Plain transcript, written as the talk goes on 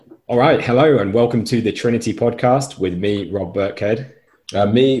All right, hello and welcome to the Trinity podcast with me, Rob Birkhead.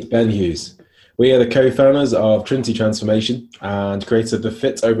 Me, Ben Hughes. We are the co-founders of Trinity Transformation and created the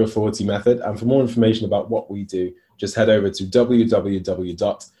Fit Over 40 method. And for more information about what we do, just head over to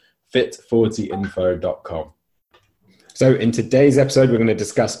www.fit40info.com. So in today's episode, we're going to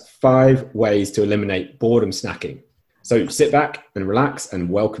discuss 5 ways to eliminate boredom snacking. So sit back and relax and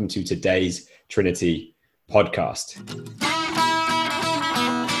welcome to today's Trinity podcast.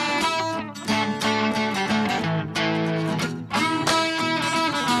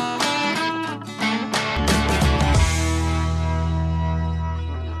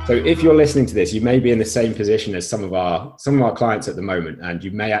 So if you're listening to this, you may be in the same position as some of our clients at the moment, and you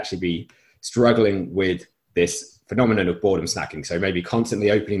may actually be struggling with this phenomenon of boredom snacking. So maybe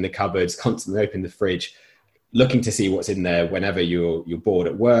constantly opening the cupboards, constantly opening the fridge, looking to see what's in there whenever you're bored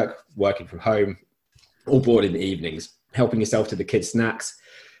at work, working from home, or bored in the evenings, helping yourself to the kids' snacks,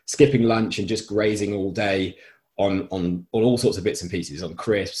 skipping lunch and just grazing all day on all sorts of bits and pieces, on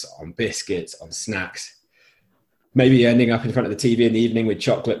crisps, on biscuits, on snacks. Maybe ending up in front of the TV in the evening with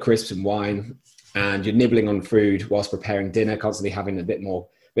chocolate, crisps and wine, and you're nibbling on food whilst preparing dinner, constantly having a bit more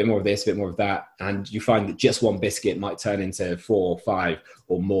of this, a bit more of that. And you find that just one biscuit might turn into 4 or 5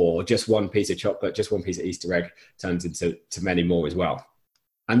 or more. Just one piece of chocolate, just one piece of Easter egg turns into many more as well.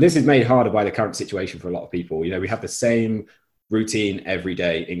 And this is made harder by the current situation for a lot of people. You know, we have the same routine every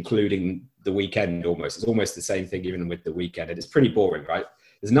day, including the weekend almost. It's almost the same thing even with the weekend. And it's pretty boring, right?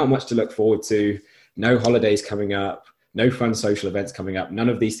 There's not much to look forward to. No holidays coming up, no fun social events coming up, none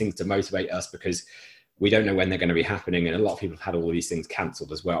of these things to motivate us because we don't know when they're going to be happening. And a lot of people have had all these things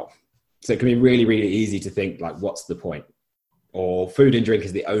cancelled as well. So it can be really, really easy to think like, what's the point? Or food and drink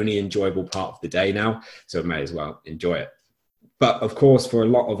is the only enjoyable part of the day now, so I may as well enjoy it. But of course, for a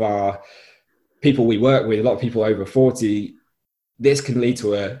lot of our people we work with, a lot of people over 40, this can lead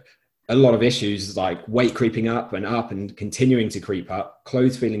to a lot of issues like weight creeping up and continuing to creep up,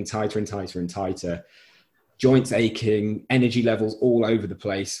 clothes feeling tighter and tighter and tighter, joints aching, energy levels all over the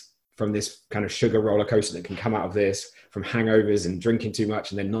place from this kind of sugar roller coaster that can come out of this, from hangovers and drinking too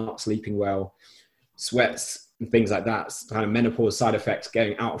much and then not sleeping well, sweats and things like that, kind of menopause side effects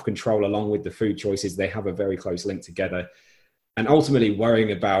getting out of control along with the food choices. They have a very close link together. And ultimately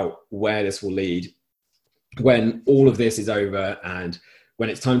worrying about where this will lead when all of this is over and when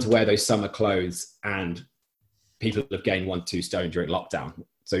it's time to wear those summer clothes and people have gained 1-2 stone during lockdown.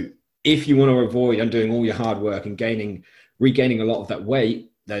 So if you want to avoid undoing all your hard work and regaining a lot of that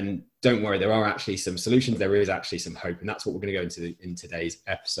weight, then don't worry, there are actually some solutions. There is actually some hope. And that's what we're going to go into in today's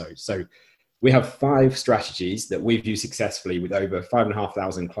episode. So we have 5 strategies that we've used successfully with over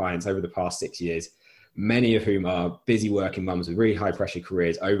 5,500 clients over the past 6 years, many of whom are busy working mums with really high pressure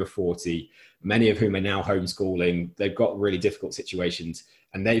careers, over 40, many of whom are now homeschooling. They've got really difficult situations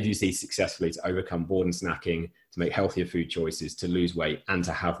and they've used these successfully to overcome boredom snacking, to make healthier food choices, to lose weight and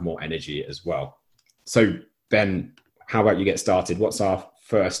to have more energy as well. So Ben, how about you get started? What's our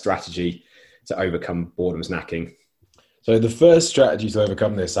first strategy to overcome boredom snacking? So the first strategy to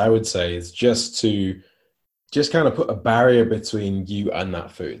overcome this, I would say, is just kind of put a barrier between you and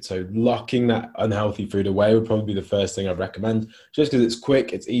that food. So locking that unhealthy food away would probably be the first thing I'd recommend, just because it's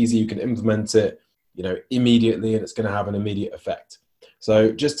quick, it's easy, you can implement it, immediately, and it's going to have an immediate effect.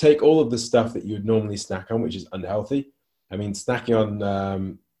 So just take all of the stuff that you would normally snack on, which is unhealthy. I mean, snacking on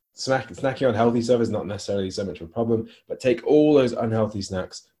healthy stuff is not necessarily so much of a problem, but take all those unhealthy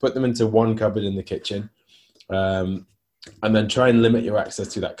snacks, put them into one cupboard in the kitchen, and then try and limit your access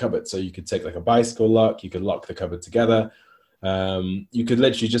to that cupboard. So you could take like a bicycle lock, you could lock the cupboard together. You could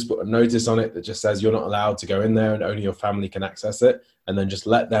literally just put a notice on it that just says you're not allowed to go in there and only your family can access it. And then just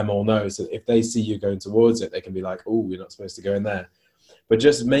let them all know. So if they see you going towards it, they can be like, oh, you're not supposed to go in there. But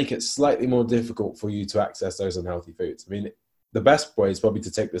just make it slightly more difficult for you to access those unhealthy foods. I mean, the best way is probably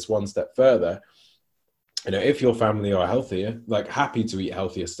to take this one step further. If your family are healthier, like happy to eat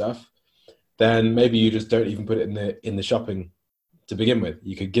healthier stuff, then maybe you just don't even put it in the shopping to begin with.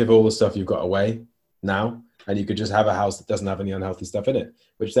 You could give all the stuff you've got away now, and you could just have a house that doesn't have any unhealthy stuff in it,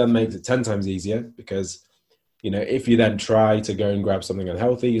 which then makes it 10 times easier because, if you then try to go and grab something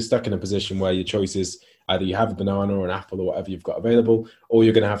unhealthy, you're stuck in a position where your choice is either you have a banana or an apple or whatever you've got available, or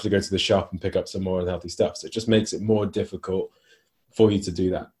you're going to have to go to the shop and pick up some more unhealthy stuff. So it just makes it more difficult for you to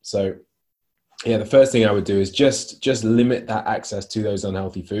do that. So yeah, the first thing I would do is just limit that access to those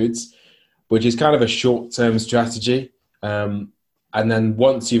unhealthy foods, which is kind of a short-term strategy. And then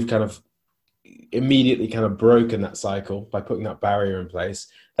once you've kind of immediately kind of broken that cycle by putting that barrier in place,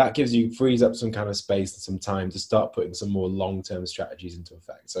 that frees up some kind of space and some time to start putting some more long-term strategies into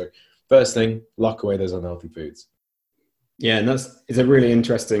effect. So first thing, lock away those unhealthy foods. Yeah, and it's a really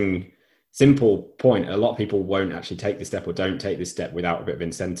interesting, simple point. A lot of people won't actually take this step or don't take this step without a bit of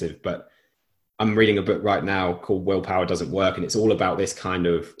incentive. But I'm reading a book right now called Willpower Doesn't Work. And it's all about this kind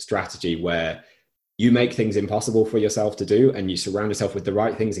of strategy where you make things impossible for yourself to do and you surround yourself with the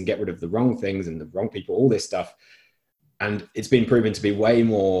right things and get rid of the wrong things and the wrong people, all this stuff. And it's been proven to be way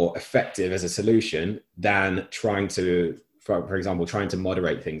more effective as a solution than trying to, for example, trying to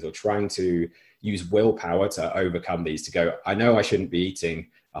moderate things or trying to use willpower to overcome these, to go, I know I shouldn't be eating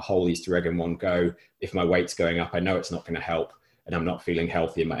a whole Easter egg in one go. If my weight's going up, I know it's not going to help and I'm not feeling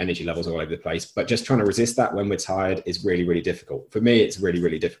healthy and my energy levels are all over the place. But just trying to resist that when we're tired is really, really difficult. For me, it's really,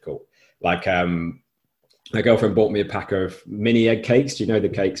 really difficult. Like my girlfriend bought me a pack of mini egg cakes. Do you know the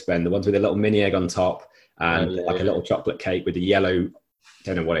cakes, Ben? The ones with a little mini egg on top and a little chocolate cake with a yellow,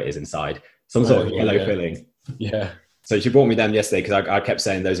 don't know what it is inside, some sort of yellow filling. Yeah. So she bought me them yesterday because I kept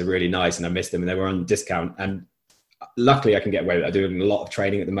saying those are really nice and I missed them and they were on discount. And luckily I can get away with it. I'm doing a lot of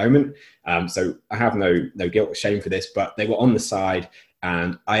training at the moment. So I have no guilt or shame for this, but they were on the side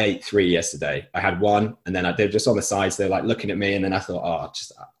and I ate 3 yesterday. I had one and then they were just on the side. So they're like looking at me and then I thought,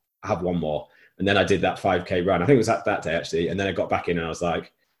 I have one more. And then I did that 5K run. I think it was that day actually. And then I got back in and I was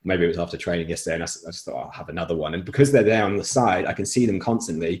like, maybe it was after training yesterday. And I just thought, I'll have another one. And because they're there on the side, I can see them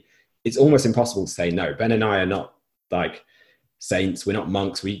constantly. It's almost impossible to say no. Ben and I are not like saints. We're not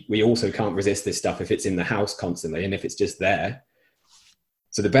monks. We also can't resist this stuff if it's in the house constantly and if it's just there.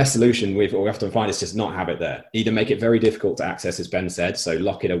 So the best solution we often find is just not have it there. Either make it very difficult to access, as Ben said, so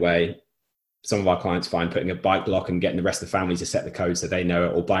lock it away. Some of our clients find putting a bike lock and getting the rest of the family to set the code so they know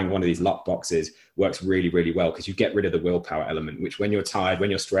it, or buying one of these lock boxes works really, really well because you get rid of the willpower element, which when you're tired,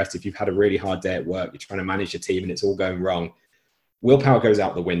 when you're stressed, if you've had a really hard day at work, you're trying to manage your team and it's all going wrong, willpower goes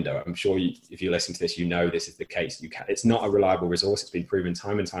out the window. I'm sure if you listen to this, you know this is the case. It's not a reliable resource. It's been proven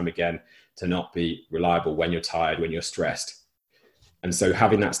time and time again to not be reliable when you're tired, when you're stressed. And so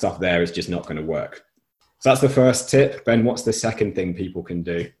having that stuff there is just not going to work. So that's the first tip. Ben, what's the second thing people can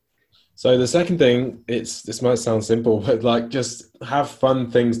do? So the second thing, this might sound simple, but like just have fun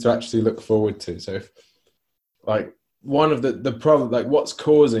things to actually look forward to. So if, like one of the problem, like what's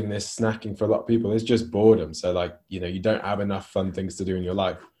causing this snacking for a lot of people is just boredom. So like, you don't have enough fun things to do in your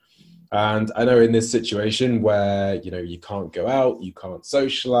life. And I know in this situation where, you can't go out, you can't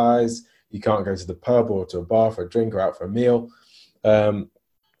socialize, you can't go to the pub or to a bar for a drink or out for a meal.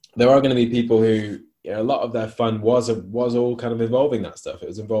 There are going to be people who, a lot of their fun was all kind of involving that stuff. It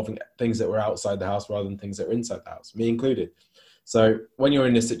was involving things that were outside the house rather than things that were inside the house, me included. So when you're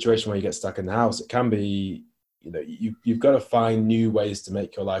in this situation where you get stuck in the house, it can be, you've got to find new ways to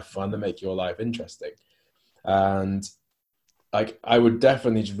make your life fun and make your life interesting. And like, I would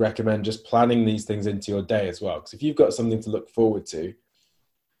definitely recommend just planning these things into your day as well. Because if you've got something to look forward to,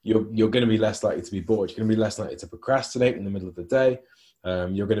 you're going to be less likely to be bored. You're going to be less likely to procrastinate in the middle of the day.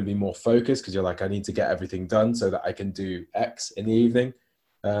 You're going to be more focused because you're like, I need to get everything done so that I can do X in the evening.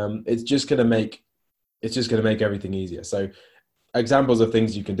 It's just going to make everything easier. So examples of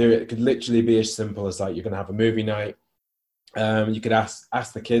things you can do, it could literally be as simple as like, you're going to have a movie night. You could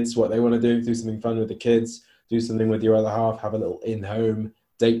ask the kids what they want to do something fun with the kids, do something with your other half, have a little in-home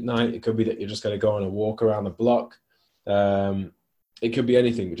date night. It could be that you're just going to go on a walk around the block. It could be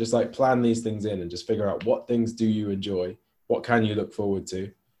anything, but just like plan these things in and just figure out what things do you enjoy. What can you look forward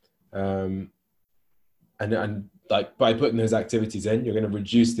to? And like by putting those activities in, you're going to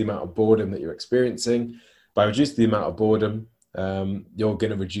reduce the amount of boredom that you're experiencing. By reducing the amount of boredom, you're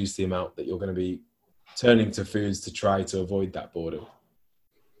going to reduce the amount that you're going to be turning to foods to try to avoid that boredom.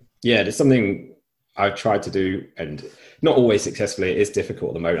 Yeah, there's something I've tried to do and not always successfully. It is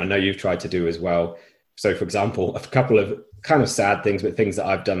difficult at the moment. I know you've tried to do as well. So for example, a couple of kind of sad things, but things that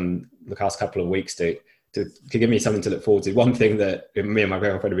I've done the past couple of weeks to give me something to look forward to. One thing that me and my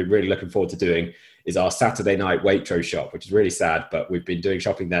girlfriend have been really looking forward to doing is our Saturday night Waitrose shop, which is really sad, but we've been doing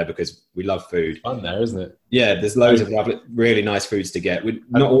shopping there because we love food. Fun there, isn't it? Yeah, there's loads of really nice foods to get.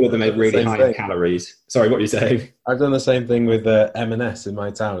 Not all of them are really high in calories. Sorry, what were you saying? I've done the same thing with M&S in my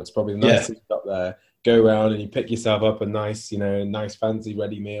town. It's probably the nicest shop there. Go around and you pick yourself up a nice, nice fancy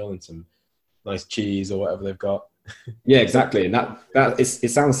ready meal and some nice cheese or whatever they've got. Yeah, exactly. And it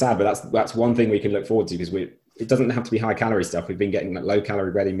sounds sad, but that's one thing we can look forward to because it doesn't have to be high calorie stuff. We've been getting like low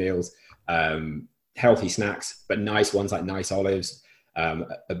calorie ready meals, healthy snacks, but nice ones like nice olives,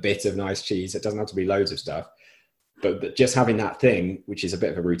 a bit of nice cheese. It doesn't have to be loads of stuff, but just having that thing, which is a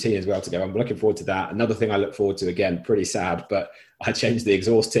bit of a routine as well to go. I'm looking forward to that. Another thing I look forward to, again, pretty sad, but I changed the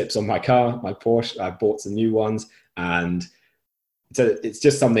exhaust tips on my car, my Porsche. I bought some new ones and so it's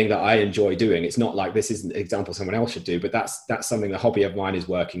just something that I enjoy doing. It's not like this is an example someone else should do, but that's something, a hobby of mine is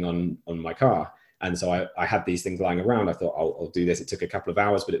working on my car. And so I had these things lying around. I thought, I'll do this. It took a couple of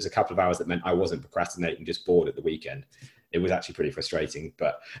hours, but it was a couple of hours that meant I wasn't procrastinating, just bored at the weekend. It was actually pretty frustrating.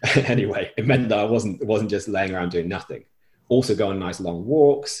 But anyway, it meant that it wasn't just laying around doing nothing. Also go on nice long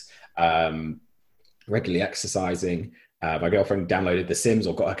walks, regularly exercising. My girlfriend downloaded The Sims,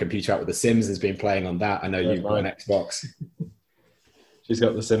 or got her computer out with The Sims, has been playing on that. I know you've got an Xbox. She's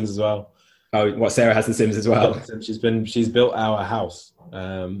got The Sims as well. Oh, what, Sarah has The Sims as well? She's built our house.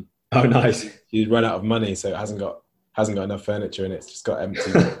 Oh, nice. She's run out of money, so it hasn't got enough furniture in it. It's just got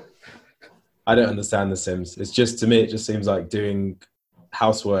empty. I don't understand The Sims. It's just, to me, it just seems like doing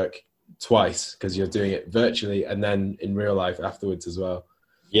housework twice, because you're doing it virtually and then in real life afterwards as well.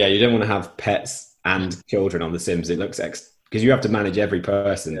 Yeah, you don't want to have pets and children on The Sims. It looks because you have to manage every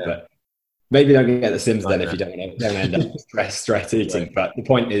person, but maybe don't get The Sims then if you don't want to end up stress eating. Right. But the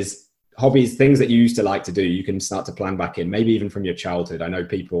point is, hobbies, things that you used to like to do, you can start to plan back in, maybe even from your childhood. I know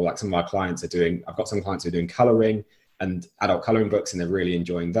people, like some of our clients I've got some clients who are doing coloring and adult coloring books, and they're really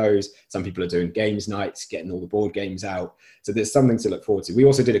enjoying those. Some people are doing games nights, getting all the board games out. So there's something to look forward to. We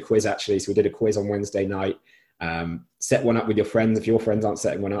also did a quiz, actually. So we did a quiz on Wednesday night. Set one up with your friends. If your friends aren't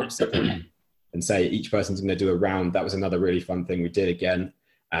setting one up, set one up and say each person's going to do a round. That was another really fun thing we did again.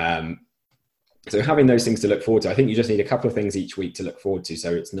 So having those things to look forward to, I think you just need a couple of things each week to look forward to.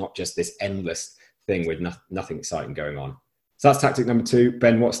 So it's not just this endless thing with nothing exciting going on. So that's tactic number 2.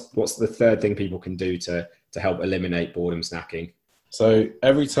 Ben, what's the third thing people can do to help eliminate boredom snacking? So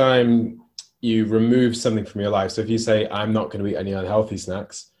every time you remove something from your life, so if you say, I'm not going to eat any unhealthy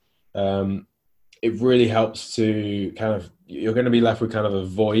snacks, it really helps to you're going to be left with kind of a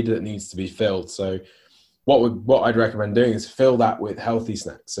void that needs to be filled. So what I'd recommend doing is fill that with healthy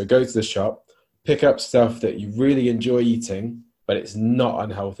snacks. So go to the shop, pick up stuff that you really enjoy eating, but it's not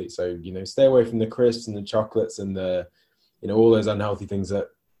unhealthy. So, stay away from the crisps and the chocolates and the, all those unhealthy things that,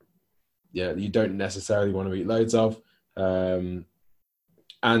 you don't necessarily want to eat loads of. And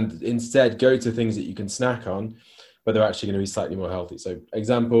instead go to things that you can snack on, but they're actually going to be slightly more healthy. So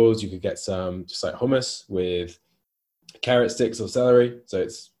examples, you could get some just like hummus with carrot sticks or celery. So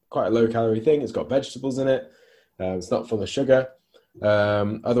it's quite a low calorie thing. It's got vegetables in it. It's not full of sugar.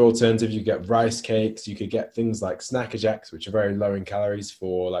 Other alternatives, you get rice cakes. You could get things like Snacker Jacks, which are very low in calories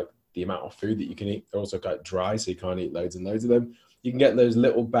for like the amount of food that you can eat. They're also quite dry, so you can't eat loads and loads of them. You can get those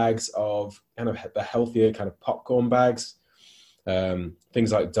little bags of kind of the healthier kind of popcorn bags.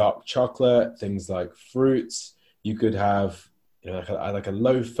 Things like dark chocolate, things like fruits. You could have, like a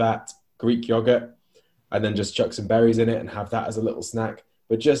low-fat Greek yogurt, and then just chuck some berries in it and have that as a little snack.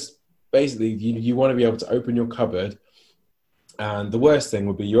 But just basically, you want to be able to open your cupboard. And the worst thing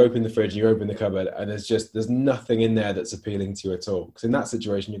would be you open the fridge, you open the cupboard, and there's nothing in there that's appealing to you at all. Because in that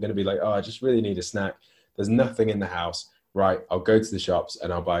situation, you're going to be like, oh, I just really need a snack. There's nothing in the house. Right, I'll go to the shops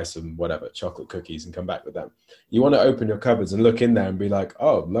and I'll buy some chocolate cookies and come back with them. You want to open your cupboards and look in there and be like,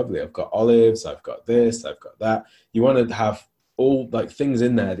 oh, lovely, I've got olives, I've got this, I've got that. You want to have all like things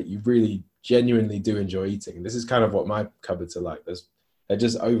in there that you really genuinely do enjoy eating. This is kind of what my cupboards are like. They're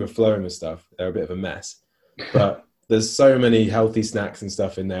just overflowing with stuff. They're a bit of a mess. But there's so many healthy snacks and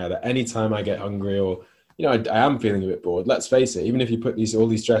stuff in there that anytime I get hungry or, I am feeling a bit bored, let's face it, even if you put all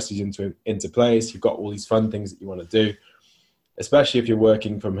these stresses into place, you've got all these fun things that you want to do. Especially if you're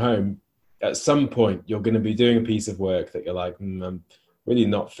working from home, at some point, you're going to be doing a piece of work that you're like, I'm really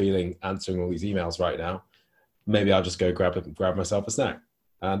not feeling answering all these emails right now. Maybe I'll just go grab myself a snack.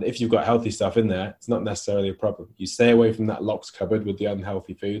 And if you've got healthy stuff in there, it's not necessarily a problem. You stay away from that locked cupboard with the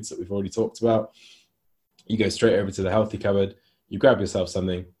unhealthy foods that we've already talked about. You go straight over to the healthy cupboard. You grab yourself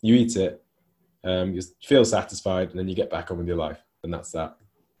something, you eat it, you feel satisfied, and then you get back on with your life. And that's that.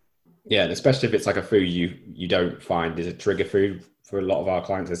 Yeah, and especially if it's like a food you don't find is a trigger food for a lot of our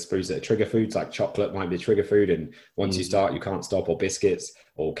clients. There's foods that are trigger foods, like chocolate might be a trigger food, and once you start, you can't stop, or biscuits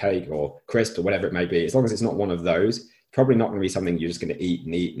or cake or crisps or whatever it may be. As long as it's not one of those, probably not going to be something you're just going to eat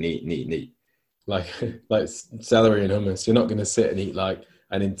and eat and eat and eat and eat. Like celery and hummus, you're not going to sit and eat like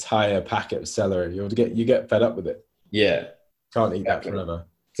an entire packet of celery. You get fed up with it. Yeah, can't eat that forever.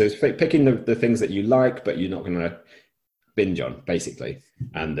 So it's picking the things that you like, but you're not going to binge on, basically.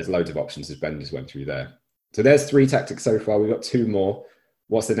 And there's loads of options, as Ben just went through there. So there's 3 tactics so far. We've got 2 more.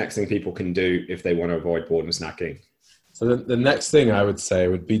 What's the next thing people can do if they want to avoid boredom snacking? So the next thing I would say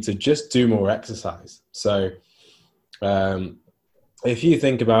would be to just do more exercise. So if you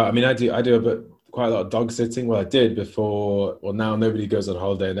think about, I do quite a lot of dog sitting. Well, I did before. Well, now nobody goes on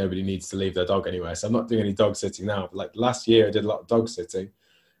holiday. Nobody needs to leave their dog anywhere. So I'm not doing any dog sitting now. But like last year, I did a lot of dog sitting.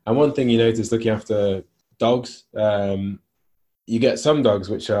 And one thing you notice looking after dogs, you get some dogs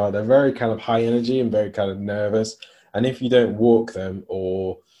they're very kind of high energy and very kind of nervous, and if you don't walk them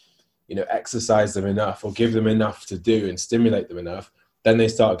or exercise them enough or give them enough to do and stimulate them enough, then they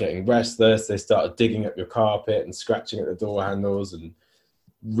start getting restless. They start digging up your carpet and scratching at the door handles and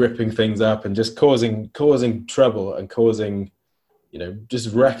ripping things up and just causing trouble and causing,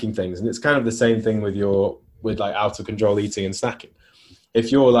 just wrecking things. And it's kind of the same thing with like out of control eating and snacking.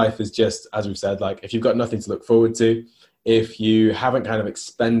 If your life is just, as we've said, like if you've got nothing to look forward to, if you haven't kind of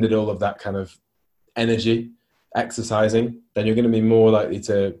expended all of that kind of energy exercising, then you're going to be more likely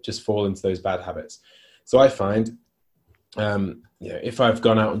to just fall into those bad habits. So I find, if I've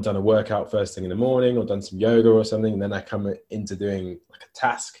gone out and done a workout first thing in the morning or done some yoga or something, and then I come into doing like a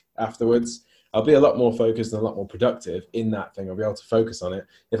task afterwards, I'll be a lot more focused and a lot more productive in that thing. I'll be able to focus on it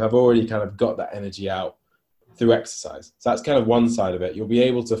if I've already kind of got that energy out through exercise. So that's kind of one side of it. You'll be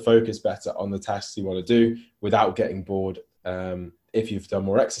able to focus better on the tasks you want to do without getting bored if you've done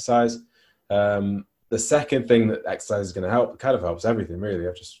more exercise. The second thing that exercise is going to help, it kind of helps everything really.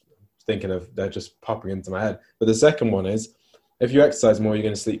 I'm just thinking of, they're just popping into my head. But the second one is, if you exercise more, you're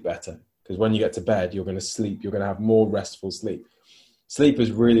going to sleep better. Because when you get to bed, you're going to sleep. You're going to have more restful sleep. Sleep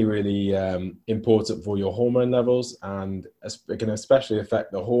is really, really important for your hormone levels, and it can especially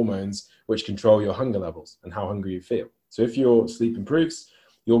affect the hormones which control your hunger levels and how hungry you feel. So if your sleep improves,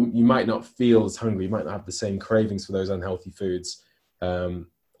 you might not feel as hungry. You might not have the same cravings for those unhealthy foods over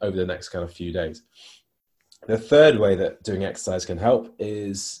the next kind of few days. The third way that doing exercise can help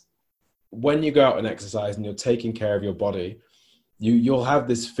is when you go out and exercise and you're taking care of your body, you'll have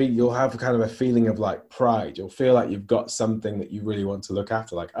you'll have kind of a feeling of like pride. You'll feel like you've got something that you really want to look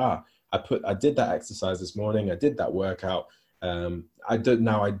after. Like, I did that exercise this morning. I did that workout. I don't,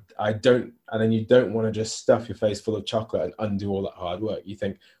 and then you don't want to just stuff your face full of chocolate and undo all that hard work. You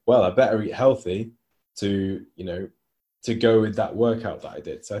think, well, I better eat healthy to go with that workout that I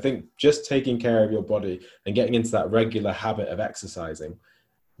did. So I think just taking care of your body and getting into that regular habit of exercising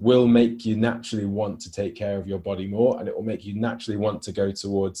will make you naturally want to take care of your body more, and it will make you naturally want to go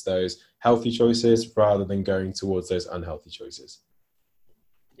towards those healthy choices rather than going towards those unhealthy choices.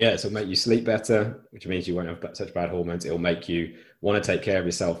 Yeah, so it'll make you sleep better, which means you won't have such bad hormones. It'll make you want to take care of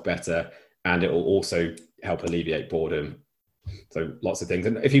yourself better, and it will also help alleviate boredom. So lots of things.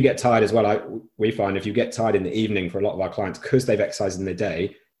 And if you get tired as well, we find if you get tired in the evening for a lot of our clients, because they've exercised in the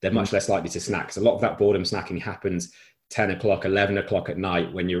day, they're much less likely to snack. So a lot of that boredom snacking happens 10 o'clock, 11 o'clock at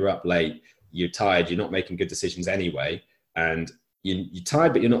night when you're up late, you're tired, you're not making good decisions anyway. And you're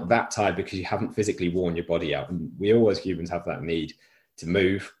tired, but you're not that tired because you haven't physically worn your body out. And we all as humans have that need to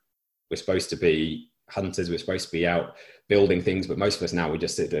move. We're supposed to be hunters. We're supposed to be out building things. But most of us now, we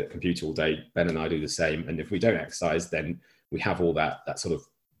just sit at a computer all day. Ben and I do the same. And if we don't exercise, then we have all that sort of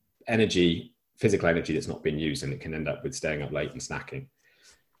energy, physical energy that's not been used, and it can end up with staying up late and snacking.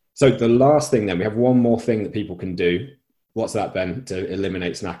 So the last thing then, we have one more thing that people can do. What's that, Ben, to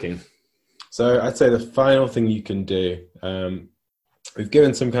eliminate snacking? So I'd say the final thing you can do, we've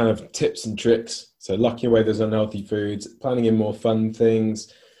given some kind of tips and tricks. So locking away those unhealthy foods, planning in more fun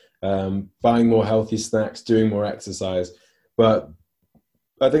things, buying more healthy snacks, doing more exercise. But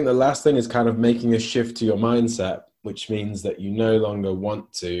I think the last thing is kind of making a shift to your mindset, which means that you no longer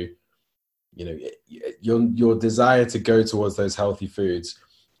want to, your desire to go towards those healthy foods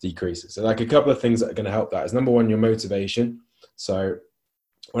decreases. So like a couple of things that are going to help that is, number one, your motivation. So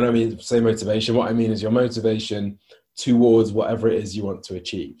when I say motivation, what I mean is your motivation towards whatever it is you want to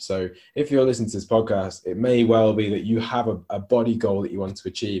achieve. So if you're listening to this podcast, it may well be that you have a body goal that you want to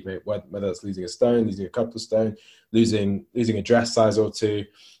achieve, whether it's losing a stone, losing a couple of stone, losing a dress size or two,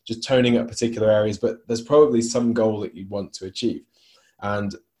 just toning up particular areas, but there's probably some goal that you want to achieve.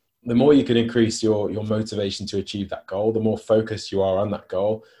 And the more you can increase your motivation to achieve that goal, the more focused you are on that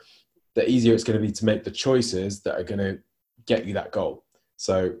goal, the easier it's going to be to make the choices that are going to get you that goal.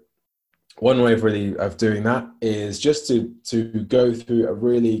 So one way of doing that is just to go through a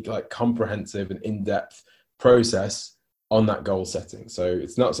really comprehensive and in-depth process on that goal setting. So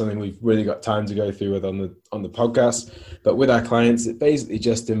it's not something we've really got time to go through with on the podcast, but with our clients, it basically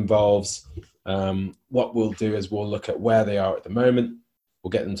just involves what we'll do is we'll look at where they are at the moment. We'll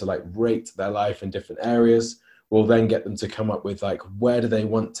get them to rate their life in different areas. We'll then get them to come up with where do they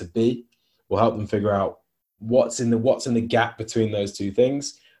want to be. We'll help them figure out what's in the gap between those two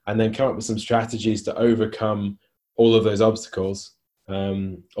things, and then come up with some strategies to overcome all of those obstacles.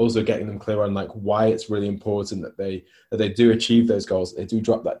 Also getting them clear on why it's really important that they do achieve those goals, they do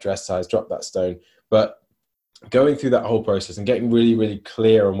drop that dress size, drop that stone. But going through that whole process and getting really, really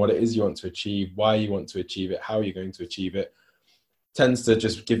clear on what it is you want to achieve, why you want to achieve it, how you're going to achieve it, tends to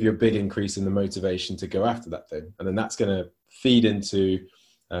just give you a big increase in the motivation to go after that thing. And then that's going to feed into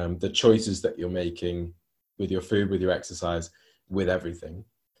the choices that you're making with your food, with your exercise, with everything.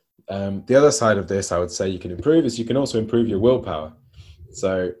 The other side of this, I would say you can improve is you can also improve your willpower.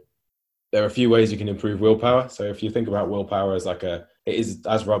 So there are a few ways you can improve willpower. So if you think about willpower as like it is,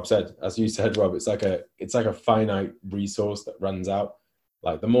 as Rob said, as you said, Rob, it's like a finite resource that runs out.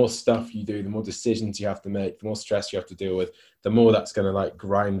 Like the more stuff you do, the more decisions you have to make, the more stress you have to deal with, the more that's going to like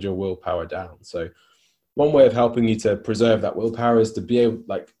grind your willpower down. So one way of helping you to preserve that willpower is to be able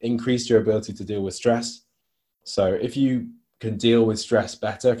like increase your ability to deal with stress. So if you can deal with stress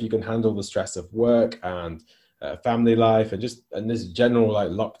better, if you can handle the stress of work and family life and this general like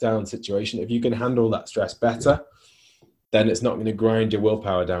lockdown situation, if you can handle that stress better, then it's not going to grind your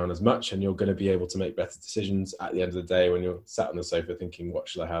willpower down as much, and you're going to be able to make better decisions at the end of the day when you're sat on the sofa thinking, what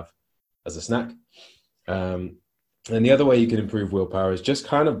should I have as a snack? And the other way you can improve willpower is just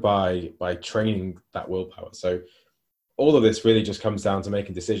kind of by training that willpower. So all of this really just comes down to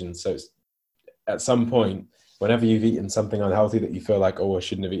making decisions. So it's, at some point, whenever you've eaten something unhealthy that you feel like, oh, I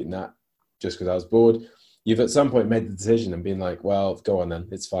shouldn't have eaten that just because I was bored, you've at some point made the decision and been like, well, go on then,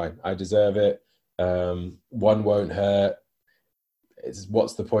 it's fine. I deserve it. One won't hurt.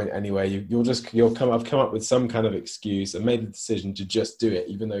 What's the point anyway? I've come up with some kind of excuse and made the decision to just do it,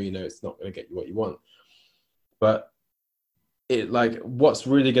 even though you know it's not going to get you what you want. But what's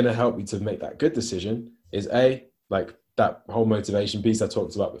really going to help you to make that good decision is like that whole motivation piece I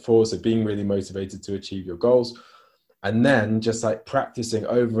talked about before. So being really motivated to achieve your goals, and then just like practicing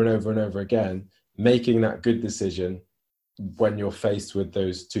over and over and over again, making that good decision when you're faced with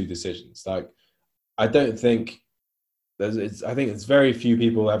those two decisions. Like, I think it's very few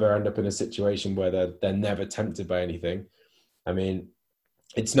people ever end up in a situation where they're never tempted by anything. I mean,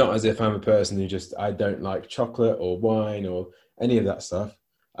 it's not as if I'm a person who I don't like chocolate or wine or any of that stuff.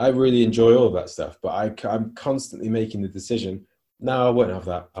 I really enjoy all of that stuff, but I'm constantly making the decision, no, I won't have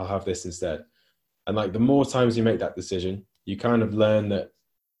that. I'll have this instead. And like the more times you make that decision, you kind of learn that,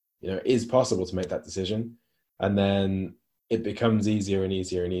 it is possible to make that decision. And then it becomes easier and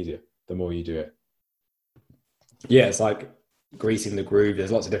easier and easier the more you do it. Yeah, it's like greasing the groove.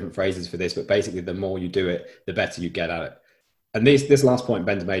 There's lots of different phrases for this, but basically the more you do it, the better you get at it. And this last point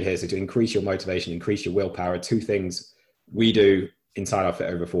Ben's made here, so to increase your motivation, increase your willpower, two things we do inside our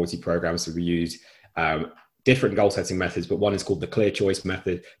Fit Over 40 program. So we use different goal setting methods, but one is called the clear choice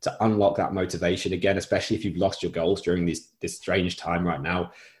method to unlock that motivation again, especially if you've lost your goals during this strange time right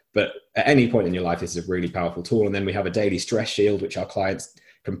now. But at any point in your life, this is a really powerful tool. And then we have a daily stress shield, which our clients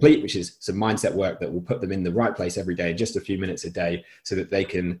complete, which is some mindset work that will put them in the right place every day, just a few minutes a day, so that they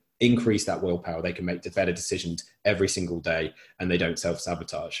can increase that willpower. They can make better decisions every single day, and they don't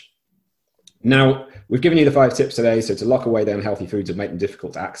self-sabotage. Now, we've given you the 5 tips today. So to lock away the unhealthy foods and make them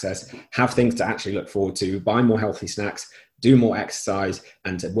difficult to access, have things to actually look forward to, buy more healthy snacks, do more exercise,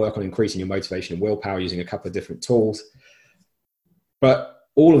 and to work on increasing your motivation and willpower using a couple of different tools. But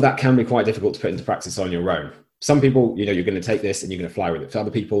all of that can be quite difficult to put into practice on your own. Some people, you're going to take this and you're going to fly with it. For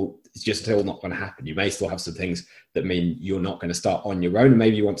other people, it's just still not going to happen. You may still have some things that mean you're not going to start on your own. And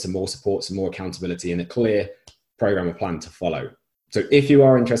maybe you want some more support, some more accountability, and a clear program or plan to follow. So if you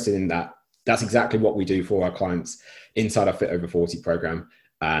are interested in that, that's exactly what we do for our clients inside our Fit Over 40 program.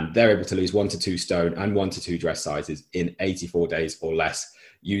 And they're able to lose 1 to 2 stone and 1 to 2 dress sizes in 84 days or less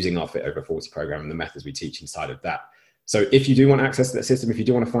using our Fit Over 40 program and the methods we teach inside of that. So if you do want access to that system, if you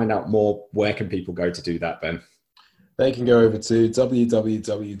do want to find out more, where can people go to do that, Ben? They can go over to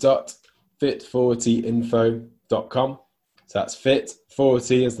www.fit40info.com. So that's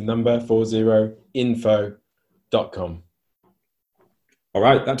fit40 as the number 40info.com. All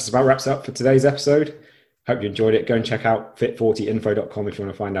right, that just about wraps up for today's episode. Hope you enjoyed it. Go and check out fit40info.com if you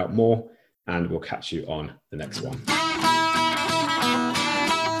want to find out more, and we'll catch you on the next one.